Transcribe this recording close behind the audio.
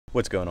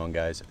What's going on,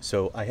 guys?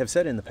 So I have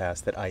said in the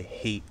past that I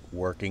hate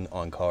working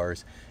on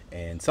cars,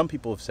 and some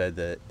people have said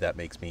that that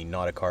makes me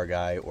not a car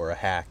guy or a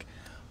hack,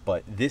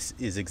 but this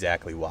is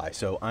exactly why.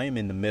 So I am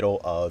in the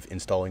middle of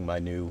installing my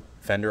new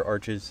fender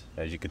arches,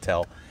 as you could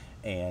tell,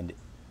 and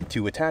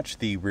to attach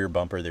the rear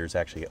bumper there's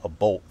actually a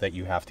bolt that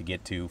you have to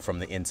get to from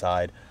the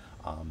inside.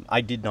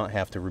 I did not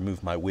have to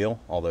remove my wheel,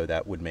 although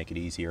that would make it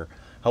easier.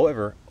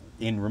 However,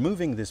 in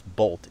removing this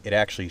bolt, it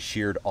actually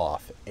sheared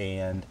off,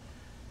 and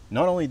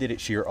not only did it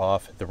shear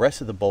off, the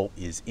rest of the bolt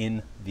is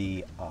in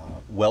the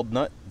weld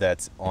nut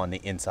that's on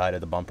the inside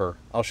of the bumper.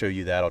 I'll show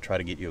you that. I'll try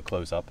to get you a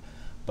close-up.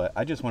 But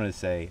I just wanted to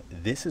say,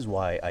 this is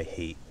why I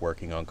hate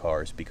working on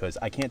cars, because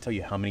I can't tell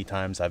you how many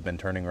times I've been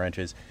turning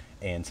wrenches,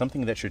 and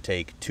something that should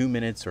take 2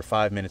 minutes or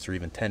 5 minutes or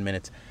even 10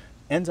 minutes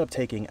ends up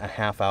taking a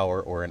half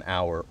hour or an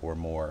hour or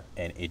more,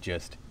 and it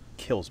just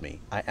kills me.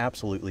 I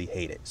absolutely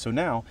hate it. So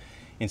now,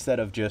 instead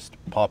of just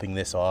popping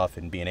this off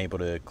and being able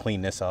to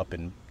clean this up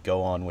and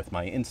go on with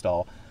my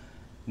install,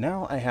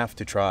 now I have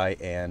to try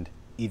and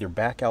either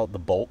back out the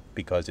bolt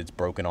because it's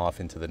broken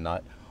off into the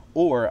nut,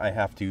 or I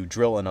have to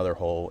drill another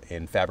hole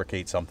and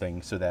fabricate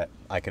something so that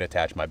I can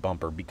attach my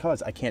bumper,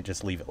 because I can't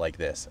just leave it like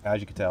this.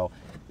 As you can tell,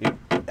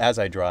 as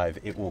I drive,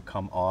 it will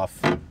come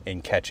off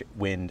and catch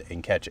wind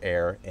and catch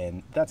air,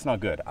 and that's not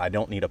good. I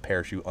don't need a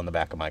parachute on the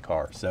back of my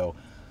car. So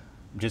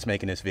I'm just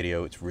making this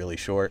video. It's really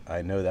short,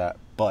 I know that,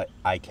 but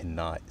I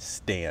cannot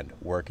stand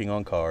working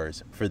on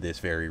cars for this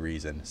very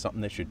reason.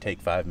 Something that should take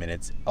 5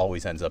 minutes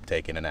always ends up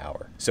taking an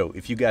hour. So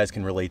if you guys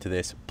can relate to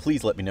this,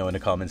 please let me know in the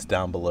comments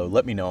down below.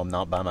 Let me know I'm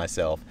not by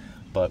myself.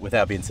 But with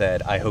that being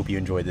said, I hope you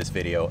enjoyed this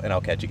video, and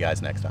I'll catch you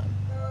guys next time.